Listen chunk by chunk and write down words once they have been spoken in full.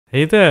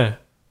Hey there,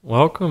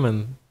 welcome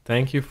and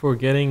thank you for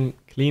getting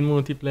Clean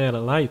Multiplayer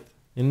Lite.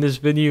 In this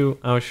video,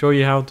 I'll show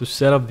you how to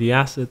set up the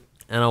asset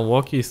and I'll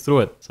walk you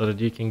through it so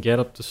that you can get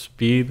up to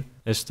speed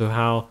as to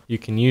how you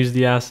can use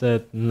the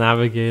asset,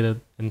 navigate it,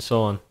 and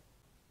so on.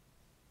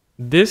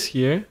 This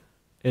here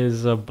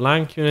is a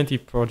blank Unity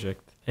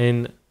project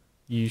and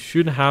you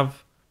should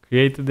have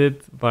created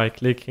it by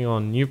clicking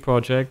on New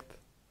Project,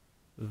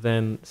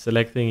 then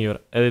selecting your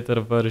editor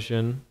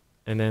version,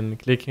 and then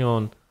clicking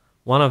on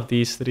one of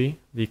these three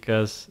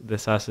because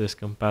this asset is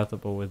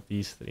compatible with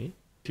these three.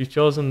 If you've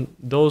chosen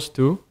those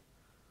two,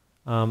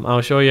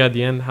 I'll show you at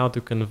the end how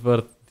to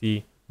convert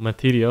the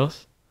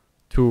materials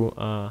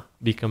to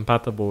be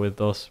compatible with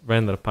those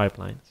render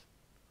pipelines.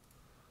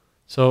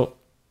 So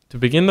to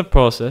begin the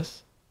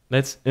process,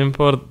 let's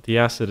import the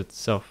asset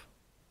itself.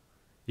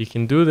 You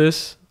can do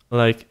this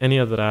like any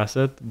other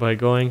asset by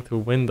going to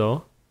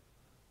Window,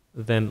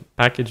 then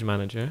Package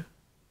Manager,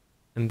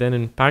 and then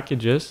in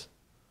Packages,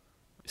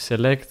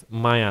 select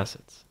My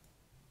Assets.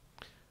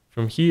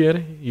 From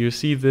here, you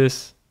see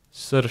this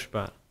search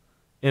bar.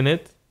 In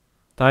it,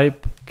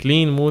 type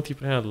Clean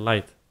Multiplayer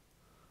Lite.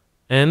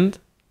 And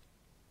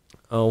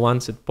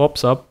once it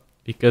pops up,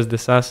 because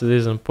this asset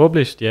isn't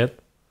published yet,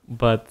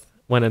 but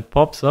when it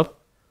pops up,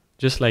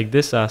 just like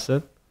this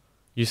asset,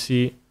 you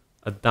see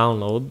a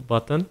download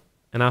button.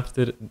 And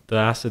after the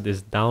asset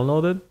is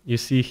downloaded, you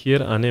see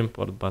here an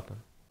import button.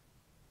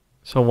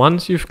 So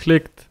once you've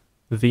clicked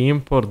the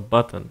import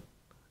button,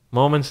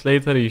 moments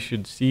later, you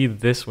should see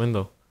this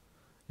window.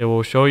 It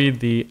will show you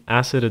the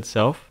asset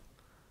itself,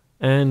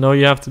 and all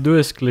you have to do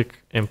is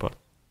click import.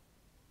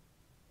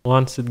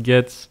 Once it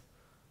gets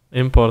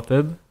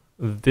imported,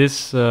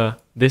 this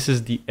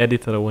is the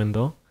editor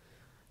window.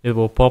 It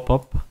will pop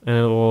up and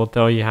it will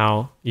tell you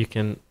how you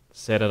can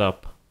set it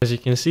up. As you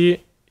can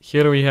see,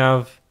 here we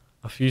have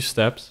a few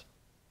steps.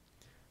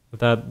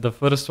 The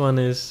first one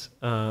is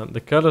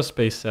the color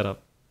space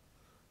setup.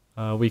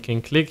 We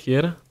can click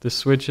here to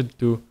switch it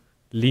to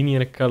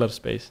linear color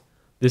space.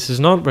 This is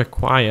not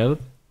required,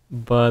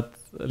 but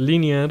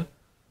linear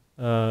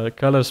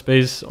color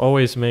space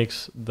always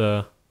makes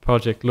the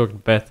project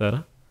look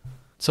better,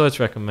 so it's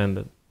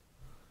recommended.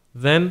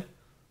 Then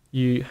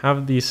you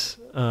have this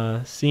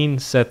scene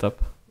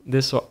setup.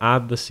 This will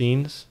add the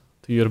scenes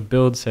to your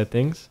build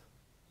settings,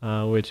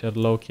 which are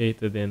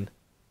located in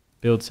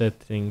build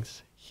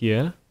settings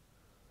here.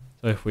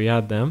 So if we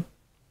add them,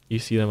 you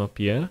see them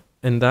appear,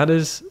 and that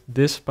is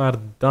this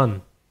part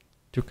done.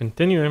 To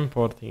continue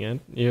importing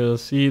it, you'll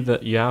see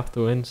that you have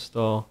to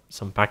install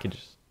some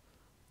packages.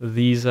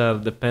 These are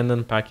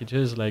dependent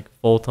packages like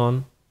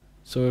Photon.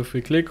 So if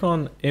we click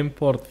on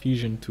Import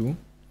Fusion 2,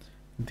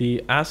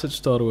 the asset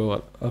store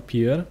will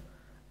appear.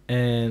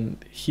 And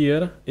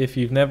here, if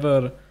you've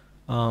never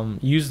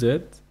used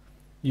it,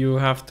 you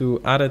have to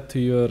add it to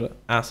your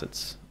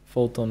assets,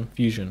 Photon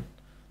Fusion,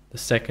 the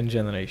second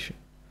generation.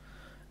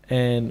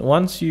 And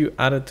once you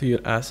add it to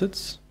your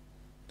assets,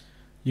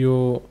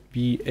 you'll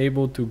be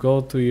able to go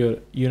to your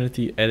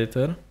Unity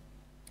editor,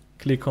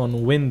 click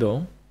on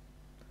Window,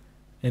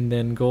 and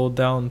then go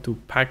down to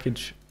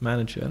Package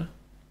Manager.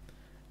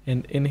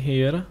 And in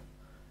here,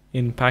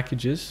 in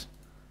Packages,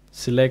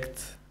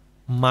 select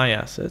My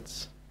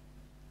Assets.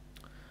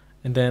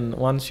 And then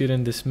once you're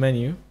in this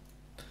menu,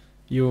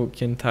 you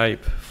can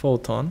type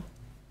Photon.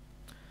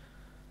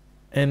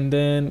 And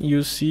then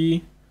you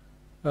see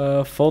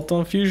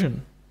Photon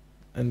Fusion.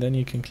 And then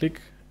you can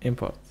click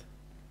Import.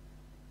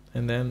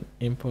 And then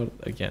import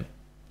again,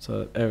 so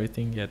that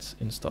everything gets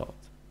installed.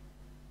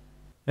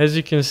 As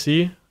you can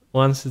see,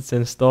 once it's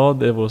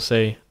installed, it will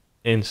say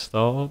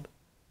installed,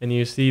 and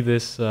you see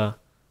this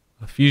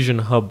Fusion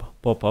Hub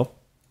pop up,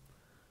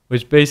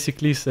 which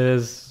basically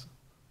says,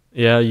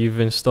 yeah, you've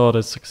installed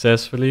it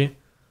successfully,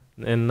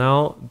 and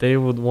now they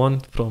would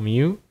want from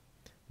you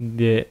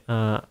the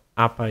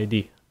app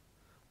ID,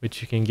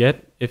 which you can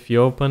get if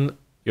you open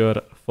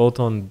your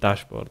Photon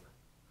dashboard.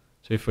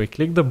 So if we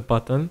click the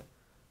button,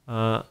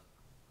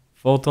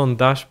 Photon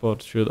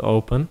dashboard should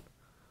open,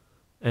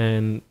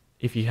 and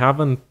if you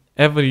haven't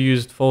ever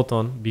used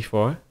Photon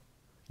before,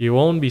 you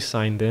won't be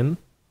signed in,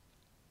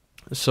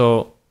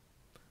 so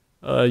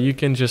you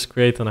can just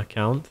create an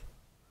account,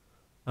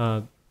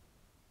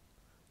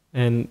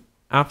 and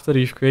after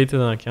you've created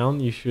an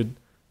account, you should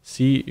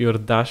see your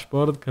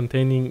dashboard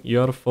containing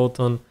your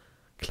Photon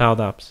cloud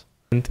apps.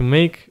 And to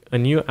make a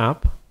new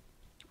app,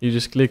 you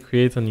just click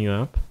create a new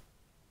app,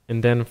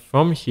 and then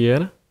from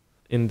here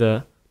in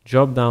the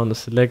drop down to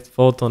select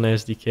Photon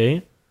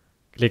SDK,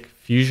 click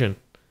Fusion,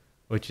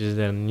 which is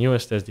their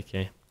newest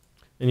SDK.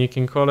 And you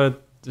can call it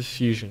the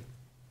Fusion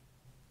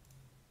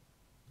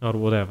or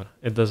whatever.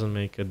 It doesn't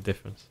make a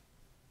difference.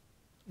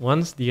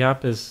 Once the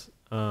app is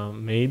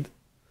made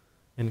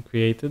and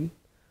created,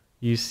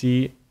 you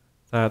see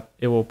that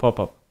it will pop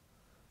up.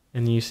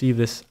 And you see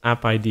this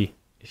app ID.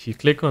 If you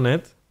click on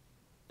it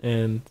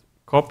and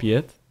copy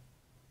it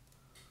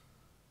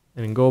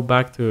and go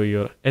back to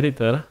your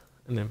editor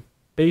and then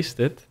paste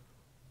it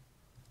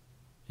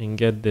and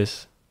get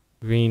this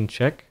green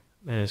check,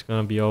 and it's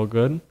gonna be all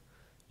good.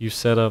 You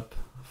set up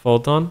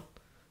photon,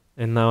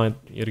 and now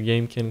your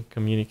game can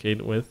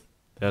communicate with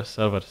their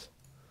servers.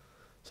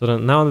 So that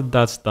now that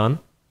that's done,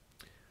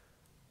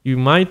 you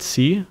might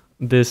see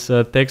this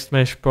Text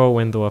Mesh Pro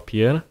window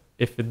appear.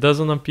 If it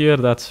doesn't appear,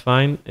 that's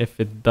fine. If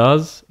it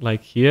does,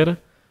 like here,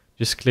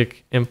 just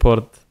click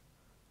Import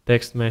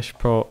Text Mesh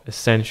Pro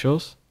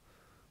Essentials,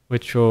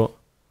 which will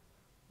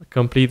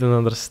complete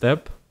another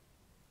step.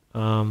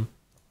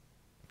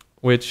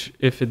 Which,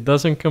 if it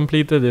doesn't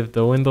complete it, if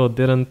the window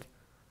didn't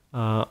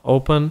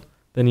open,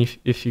 then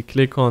if you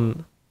click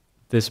on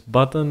this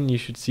button, you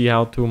should see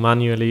how to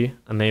manually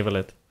enable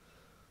it.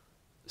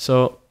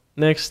 So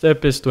next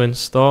step is to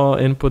install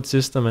input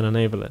system and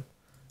enable it.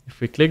 If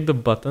we click the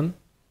button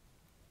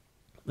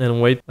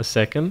and wait a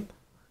second,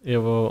 it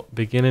will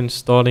begin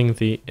installing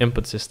the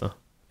input system.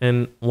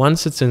 And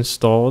once it's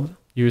installed,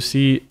 you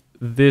see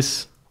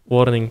this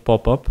warning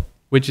pop up,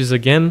 which is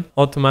again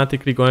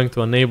automatically going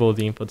to enable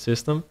the input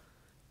system.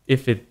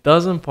 If it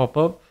doesn't pop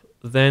up,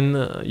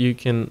 then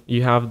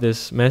you have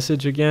this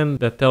message again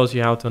that tells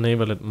you how to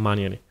enable it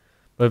manually.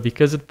 But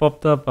because it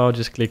popped up, I'll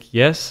just click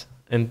yes,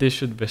 and this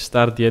should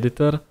restart the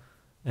editor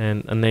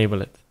and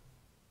enable it.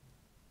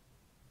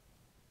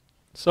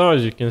 So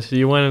as you can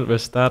see, when it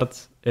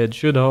restarts, it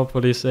should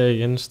hopefully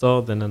say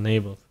installed and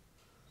enabled.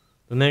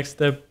 The next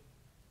step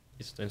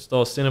is to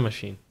install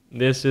Cinemachine.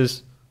 This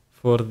is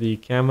for the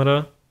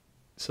camera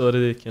so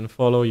that it can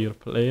follow your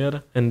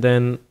player. And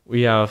then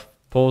we have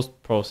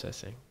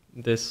post-processing.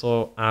 This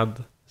will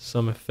add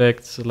some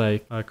effects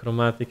like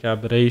chromatic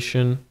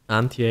aberration,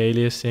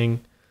 anti-aliasing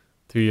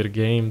to your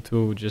game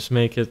to just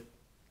make it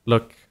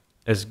look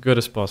as good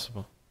as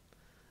possible.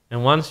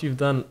 And once you've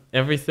done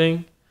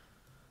everything,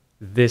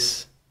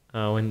 this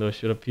window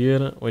should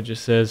appear, which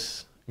just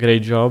says,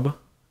 great job,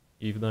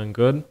 you've done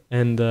good.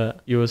 And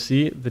you will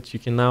see that you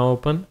can now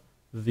open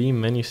the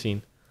menu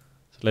scene.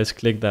 So let's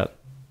click that.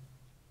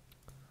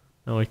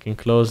 Now we can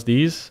close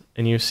these,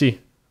 and you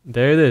see,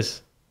 there it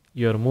is,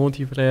 your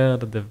multiplayer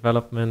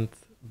development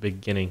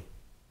beginning.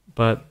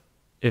 But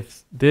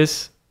if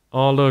this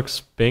all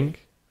looks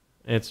pink,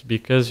 it's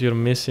because you're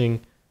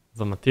missing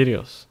the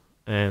materials.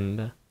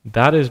 And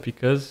that is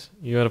because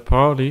you are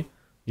probably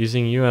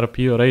using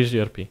URP or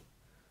HDRP.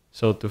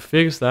 So to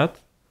fix that,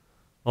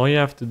 all you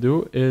have to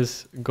do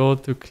is go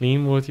to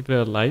Clean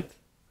Multiplayer Lite,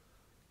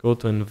 go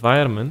to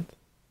Environment,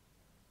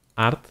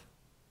 Art,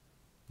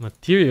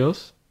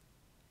 Materials,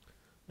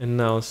 and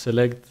now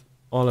select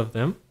all of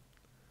them.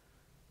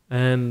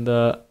 And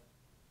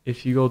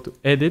if you go to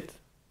Edit,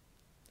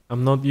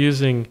 I'm not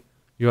using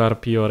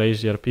URP or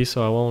HDRP,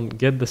 so I won't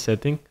get the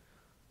setting.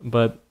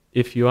 But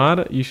if you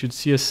are, you should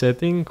see a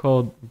setting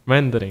called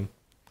Rendering.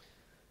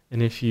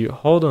 And if you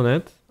hold on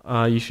it,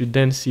 you should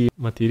then see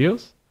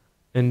Materials,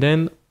 and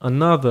then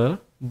another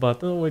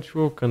button which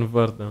will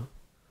convert them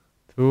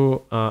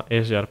to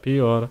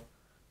HDRP or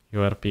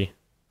URP.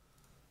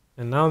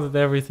 And now that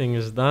everything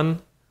is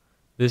done,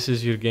 this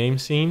is your game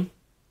scene.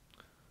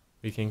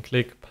 We can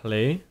click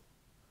play.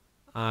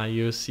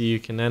 You see you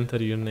can enter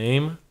your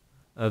name.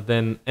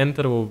 Then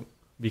enter will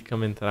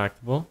become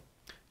interactable.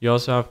 You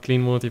also have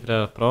Clean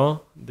Multiplayer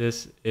Pro.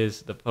 This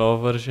is the Pro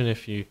version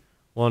if you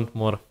want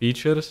more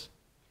features.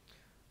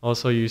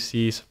 Also, you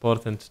see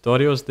support and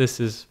tutorials. This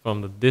is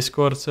from the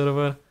Discord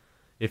server.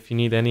 If you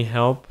need any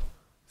help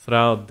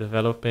throughout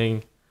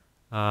developing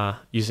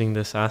using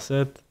this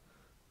asset,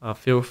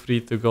 feel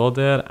free to go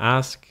there,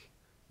 ask.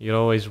 You're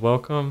always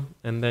welcome.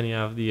 And then you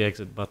have the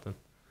exit button.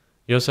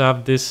 You also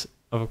have this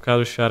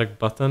Avocado Shark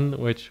button,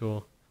 which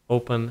will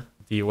open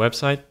the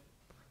website,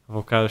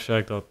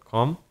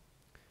 avocadoshark.com,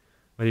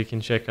 where you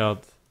can check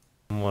out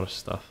more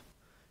stuff.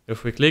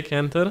 If we click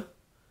enter,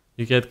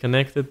 you get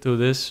connected to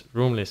this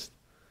room list.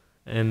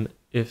 And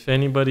if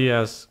anybody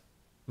has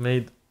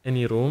made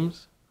any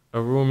rooms,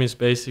 a room is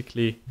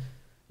basically,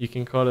 you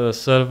can call it a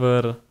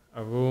server.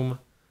 A room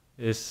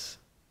is,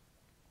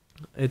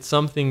 it's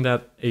something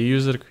that a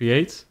user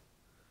creates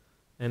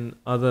and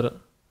other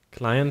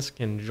clients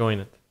can join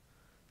it.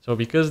 So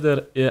because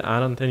there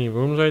aren't any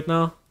rooms right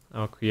now,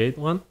 I'll create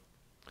one.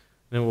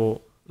 And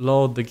we'll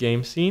load the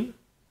game scene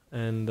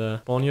and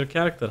spawn your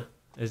character.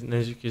 As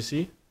you can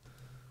see,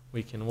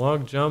 we can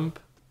walk, jump,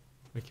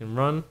 we can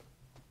run,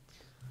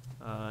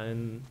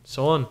 and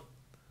so on.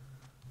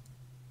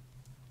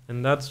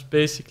 And that's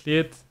basically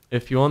it.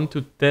 If you want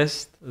to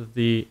test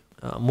the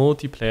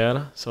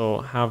multiplayer, so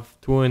have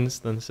two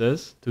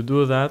instances, to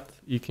do that,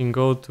 you can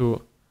go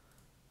to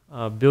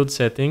build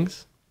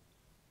settings,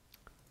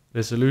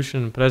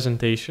 resolution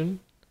presentation,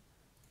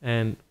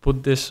 and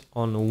put this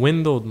on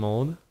windowed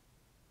mode,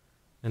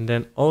 and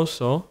then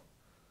also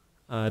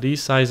a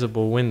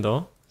resizable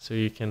window, so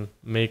you can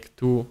make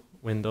two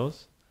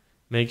windows.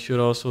 Make sure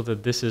also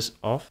that this is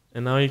off,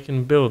 and now you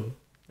can build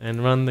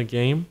and run the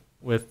game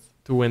with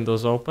two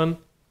windows open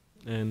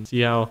and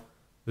see how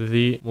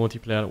the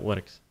multiplayer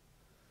works.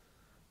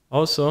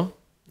 Also,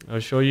 I'll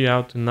show you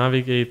how to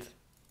navigate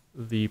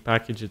the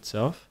package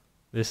itself.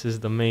 This is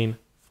the main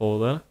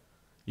folder.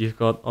 You've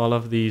got all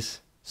of these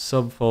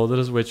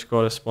subfolders which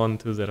correspond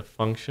to their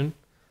function,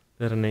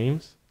 their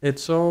names.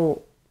 It's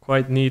all quite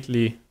quite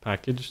neatly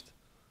packaged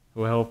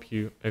to help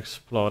you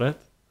explore it.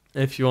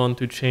 If you want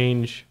to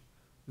change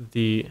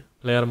the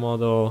player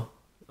model,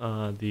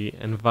 the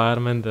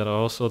environment, there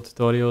are also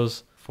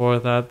tutorials for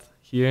that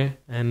here.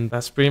 And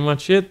that's pretty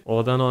much it.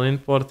 All done on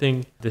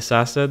importing this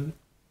asset.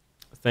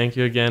 Thank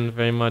you again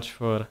very much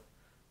for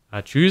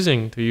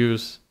choosing to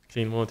use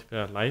Clean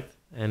Multiplayer Lite.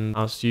 And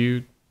I'll see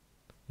you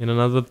in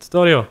another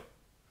tutorial.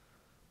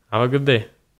 Have a good day.